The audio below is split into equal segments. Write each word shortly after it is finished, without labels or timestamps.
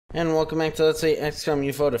And welcome back to Let's Say XCOM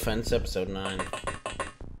UFO Defense, Episode 9. I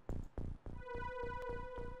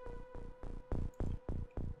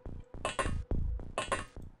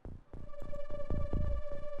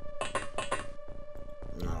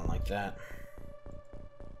don't like that.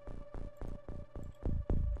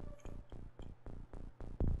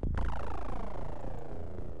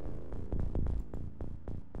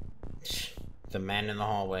 The man in the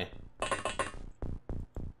hallway.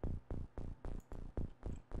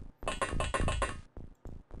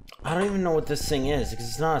 I don't even know what this thing is, because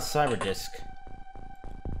it's not a cyber disk.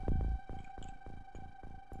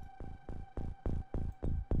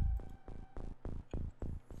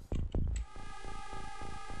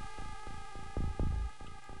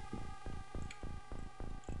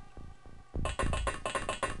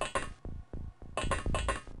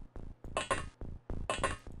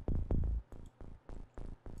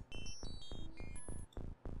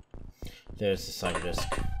 There's the cyber disk.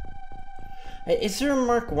 Is there a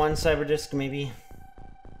Mark 1 cyber disk, maybe?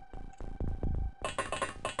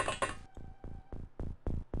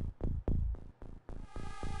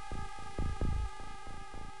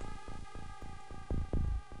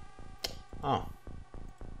 Oh.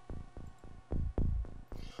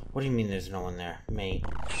 What do you mean there's no one there, mate?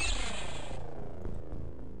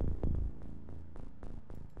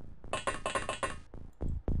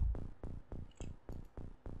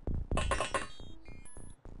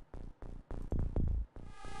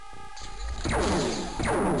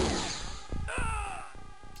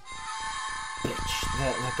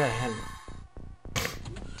 That guy had...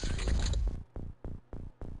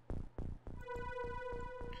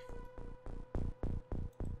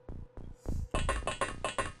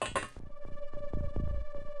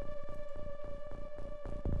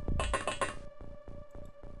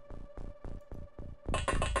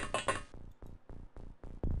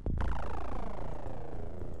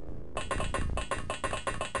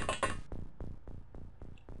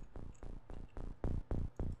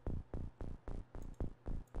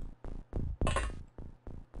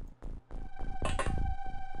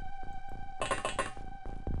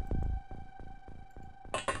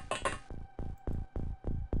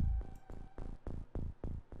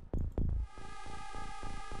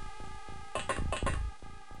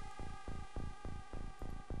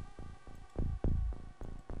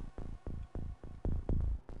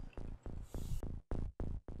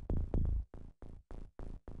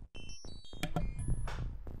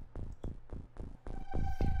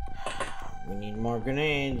 We need more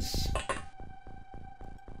grenades.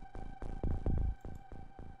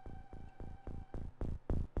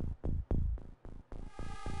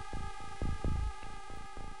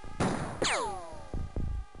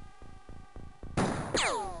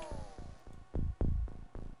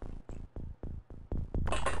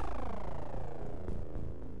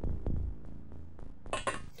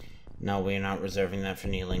 No, we're not reserving that for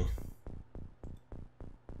kneeling.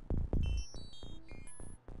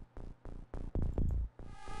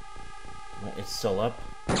 It's still up.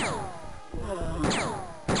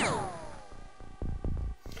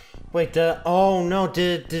 Wait, oh no,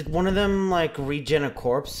 did one of them, like, regen a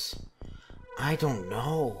corpse? I don't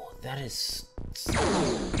know. That is...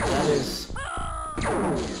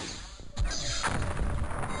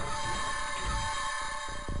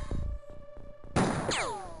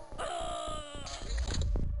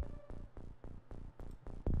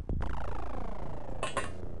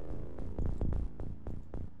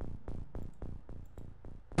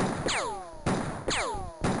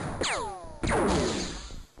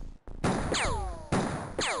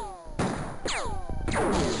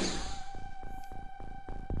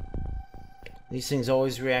 These things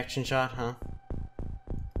always reaction shot, huh?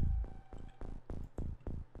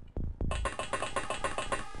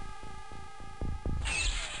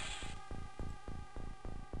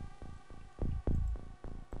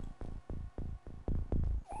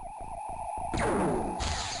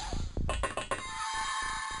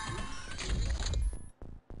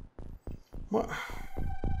 What?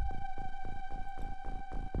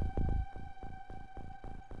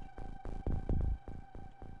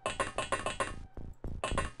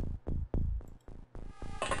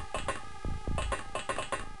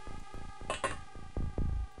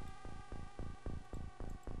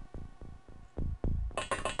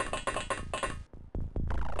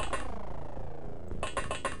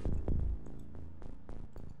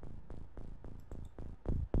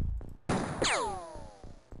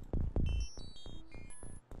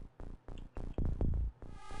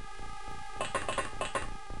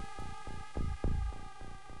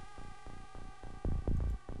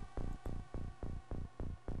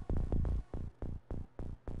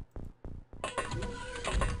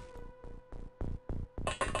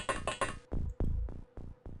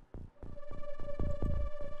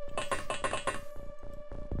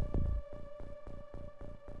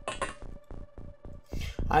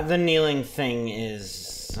 The kneeling thing is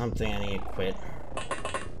something I need to quit.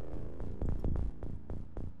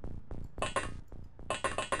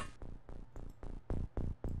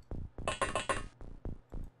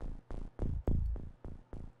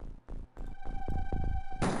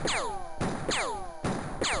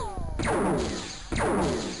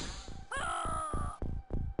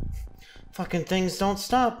 Fucking things don't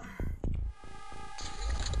stop.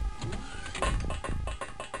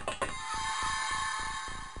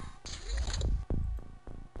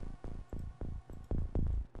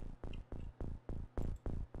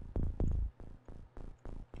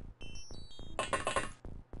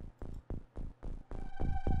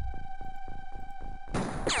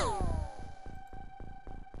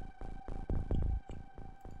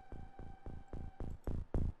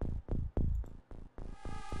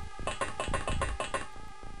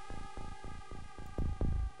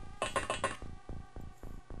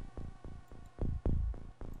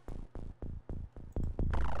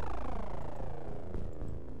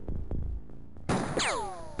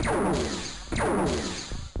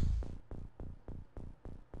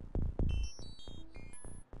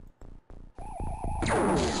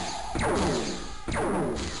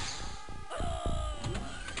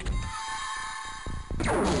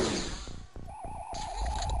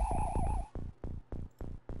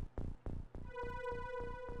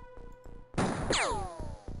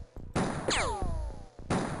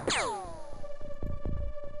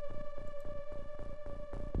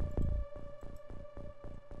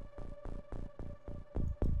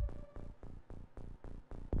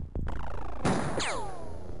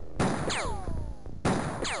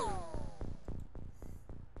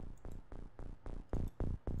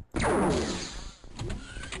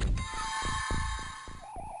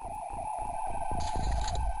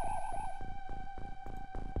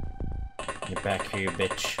 Get back here, you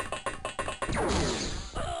bitch.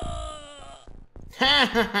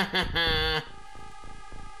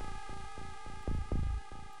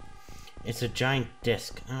 It's a giant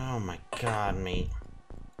disc. Oh my god, mate.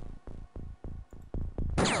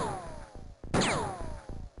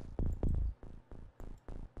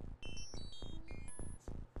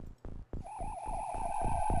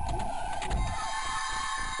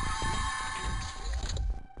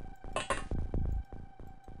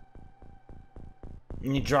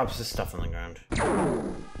 And he drops his stuff on the ground.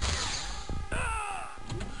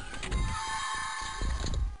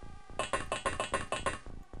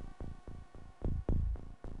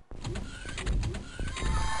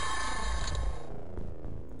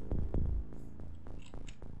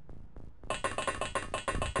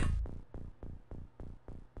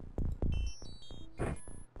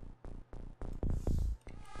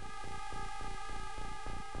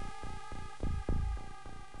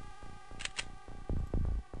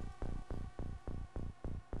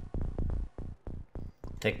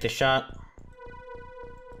 Take the shot.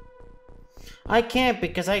 I can't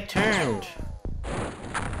because I turned.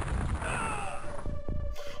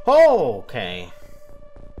 Oh, okay.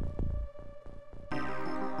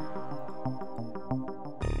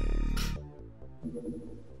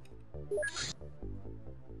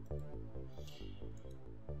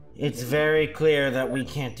 It's very clear that we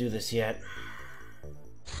can't do this yet.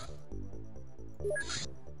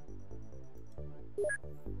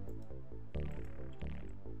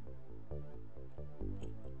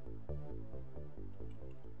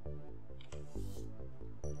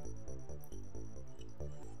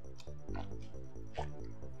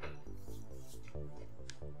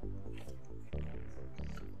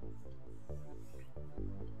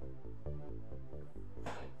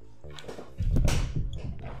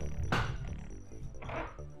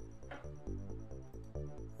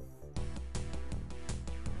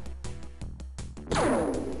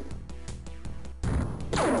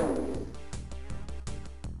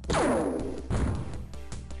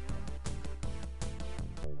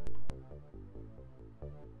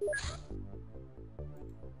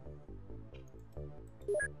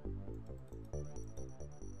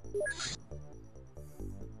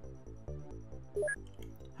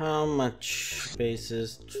 How much space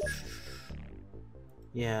is...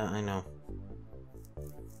 Yeah, I know.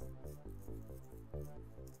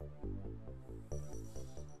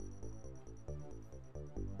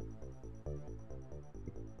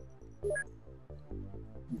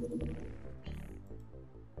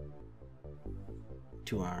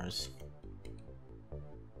 Two hours.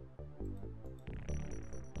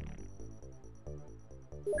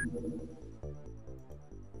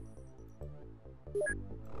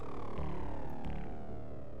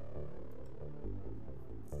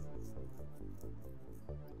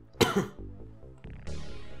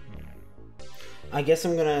 I guess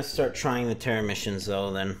I'm gonna start trying the Terra missions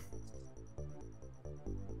though then.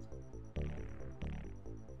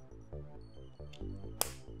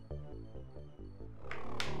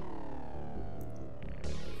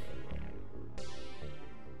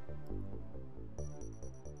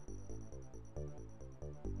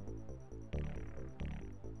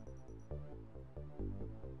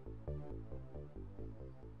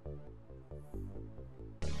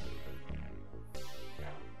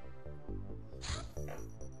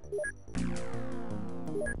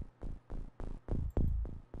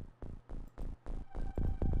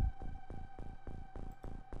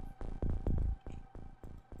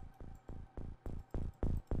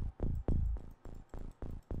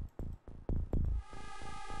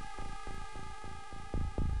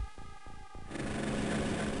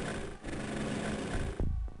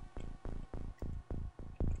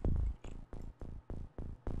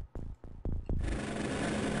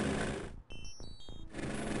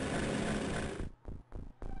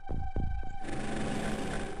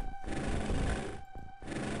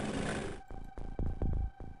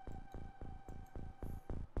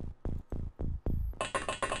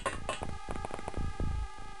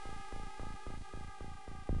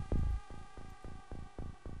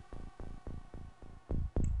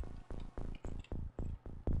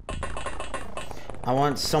 I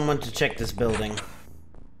want someone to check this building.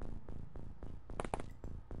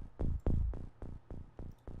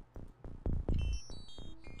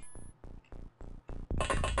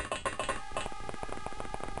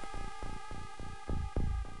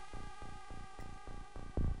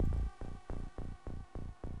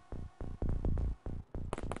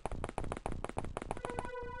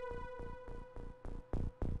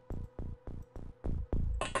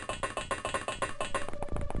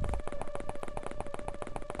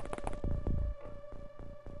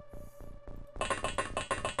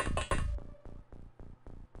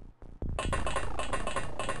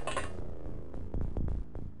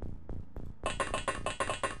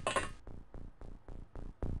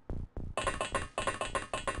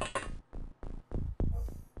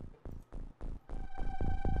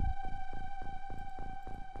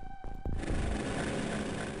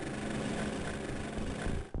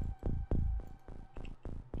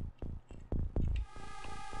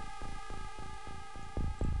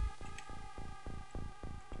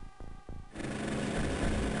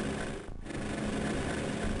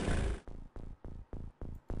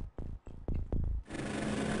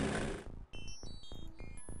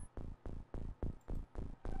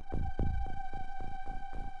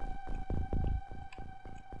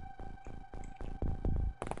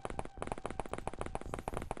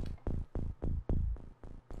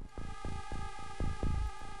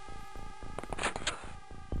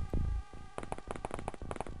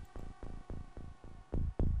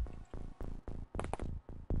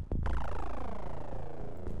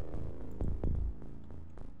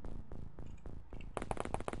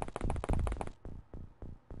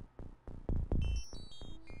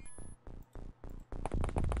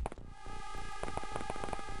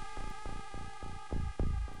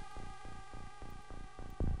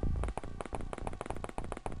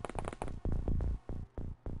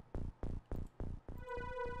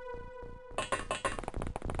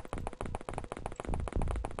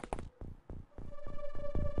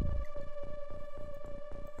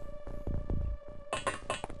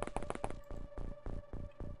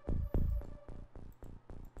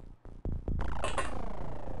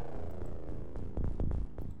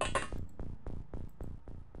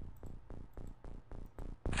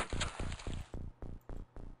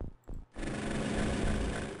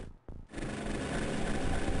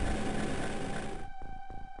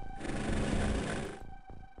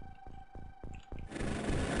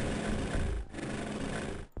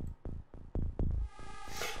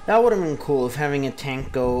 That would have been cool if having a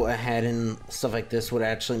tank go ahead and stuff like this would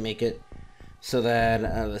actually make it so that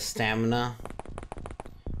the stamina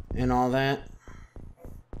and all that.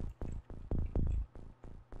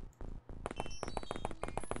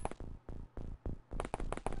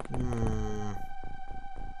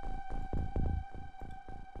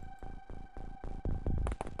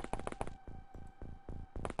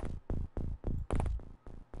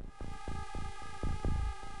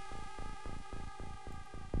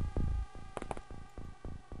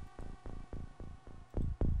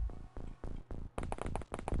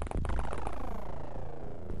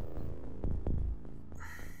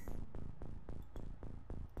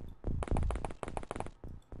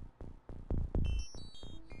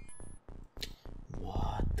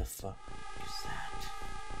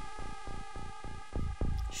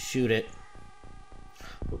 Shoot it.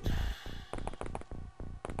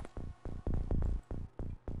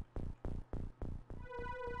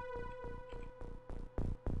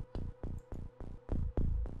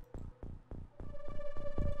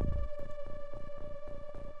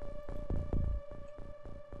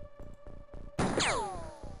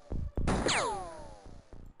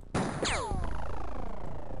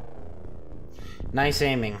 Nice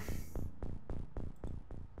aiming.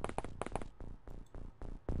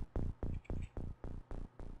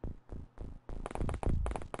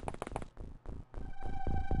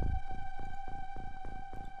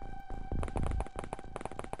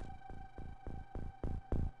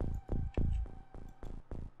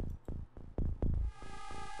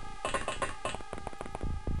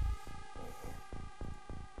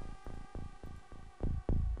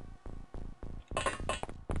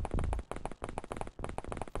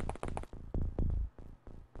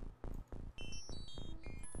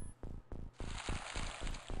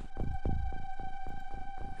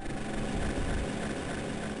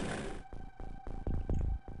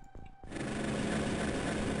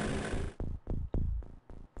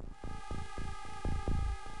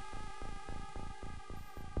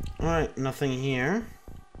 Alright, nothing here.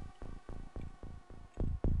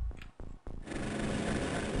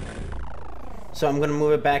 So I'm gonna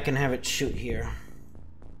move it back and have it shoot here.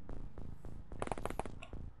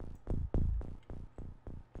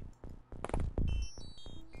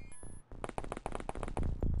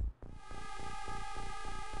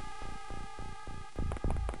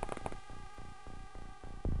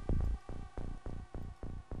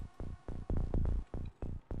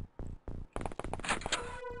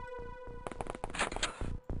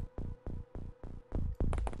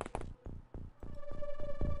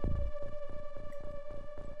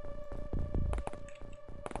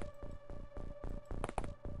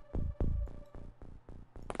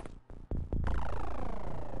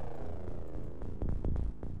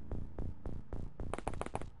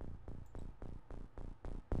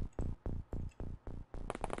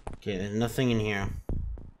 Okay, there's nothing in here.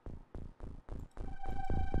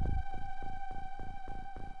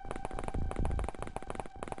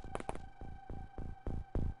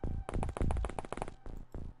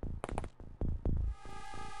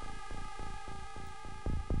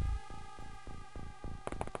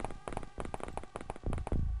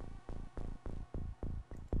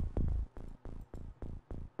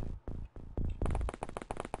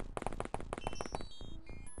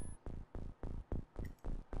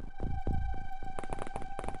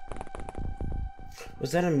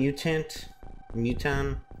 Was that a mutant?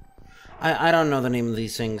 Muton? I don't know the name of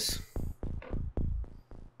these things.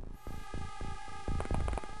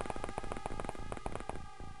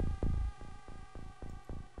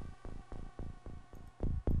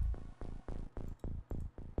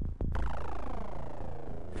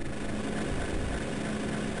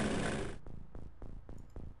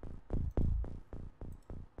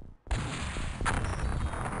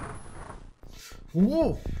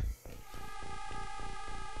 Whoa!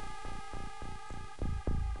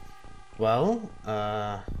 Well,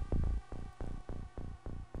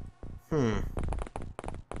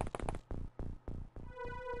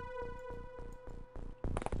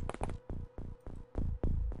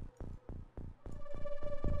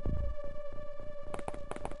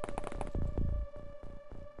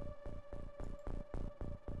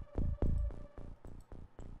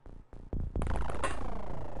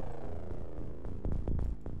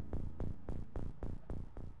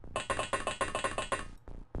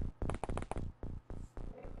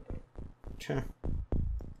 sure.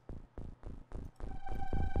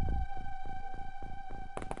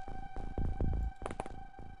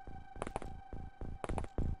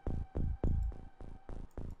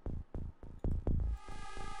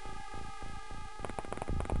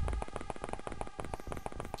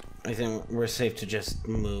 I think we're safe to just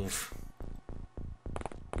move.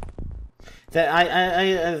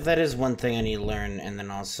 That that is one thing I need to learn, and then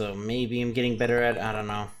also maybe I'm getting better at, I don't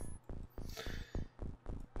know,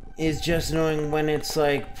 is just knowing when it's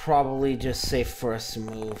like probably just safe for us to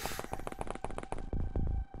move.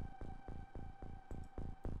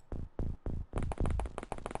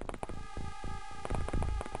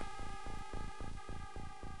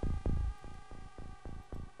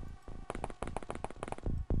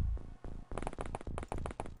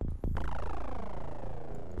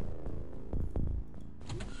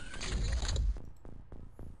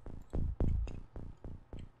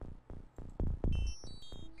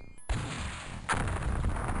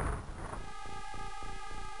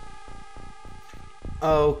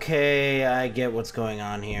 Okay, I get what's going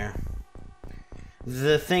on here.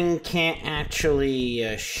 The thing can't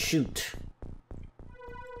actually shoot.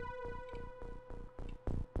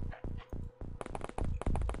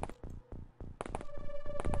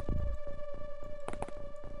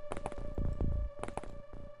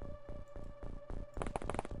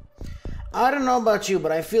 I don't know about you,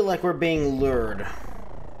 but I feel like we're being lured.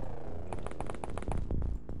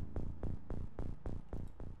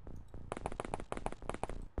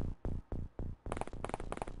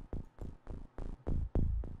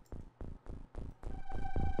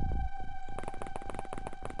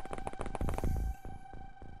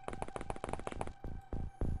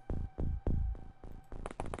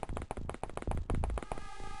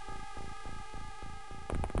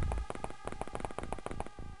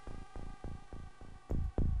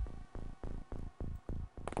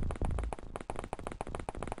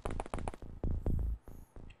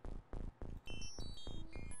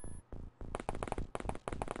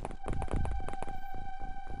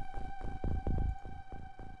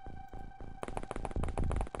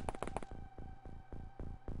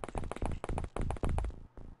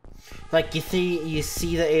 Like, you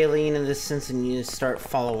see the alien in this sense and you start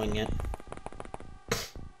following it.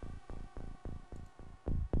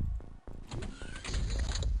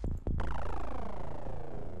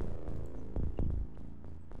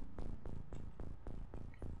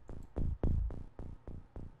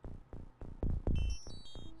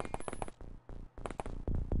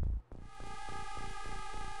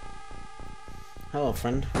 Hello,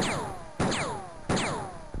 friend.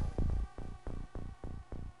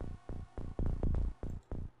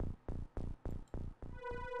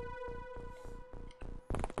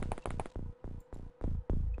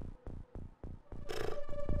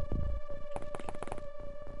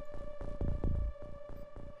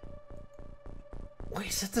 Wait,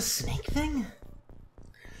 is that the snake thing?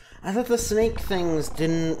 I thought the snake things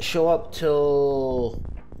didn't show up till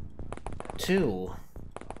 2.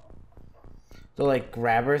 The, like,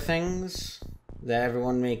 grabber things that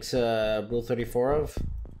everyone makes Rule 34 of.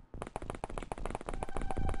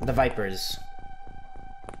 The Vipers.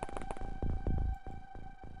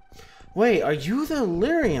 Wait, are you the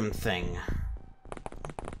lyrium thing?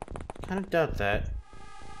 Kind of doubt that.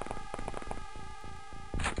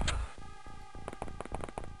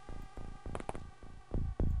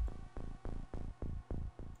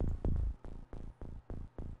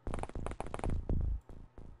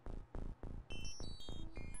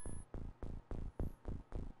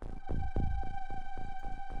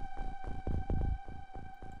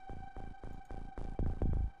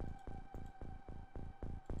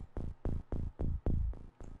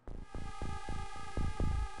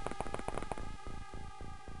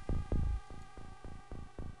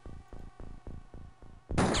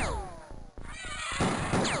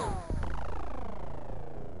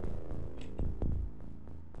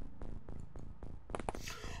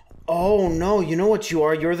 Oh no, you know what you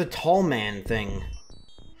are? You're the tall man thing.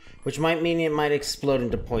 Which might mean it might explode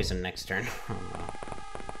into poison next turn.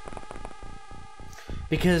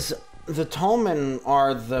 Because the tall men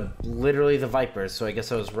are literally the Vipers, so I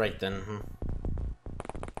guess I was right then.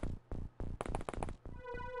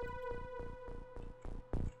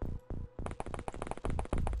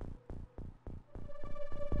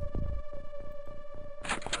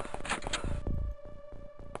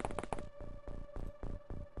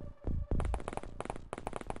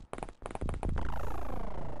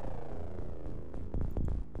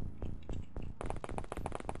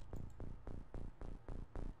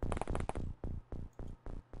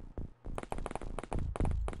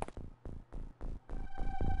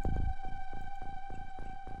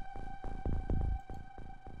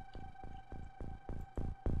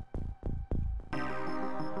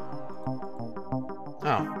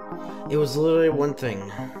 Oh, it was literally one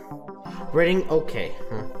thing. Rating okay.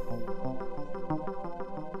 Huh.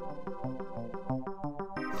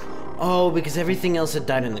 Oh, because everything else had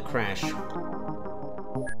died in the crash.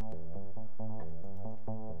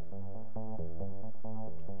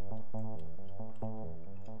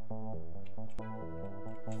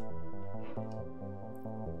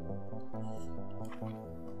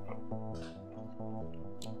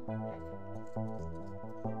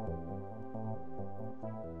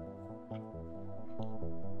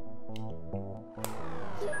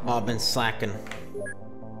 Oh, I've been slacking.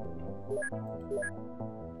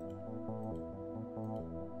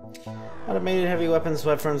 Automated heavy weapons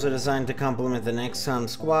platforms are designed to complement the XCOM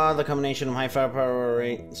squad. The combination of high firepower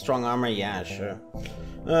rate, strong armor, yeah, sure.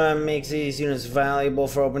 Makes these units valuable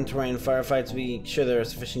for open terrain firefights. Be sure there are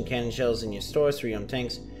sufficient cannon shells in your stores for your own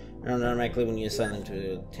tanks. Armed automatically when you assign them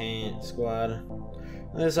to a tank squad.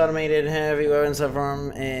 This automated heavy weapons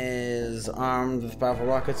platform is armed with powerful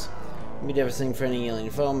rockets. Be devastating for any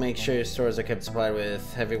alien foe. Make sure your stores are kept supplied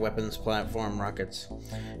with heavy weapons platform rockets.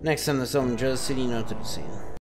 Next time the Someone Joe's City, you know what to do.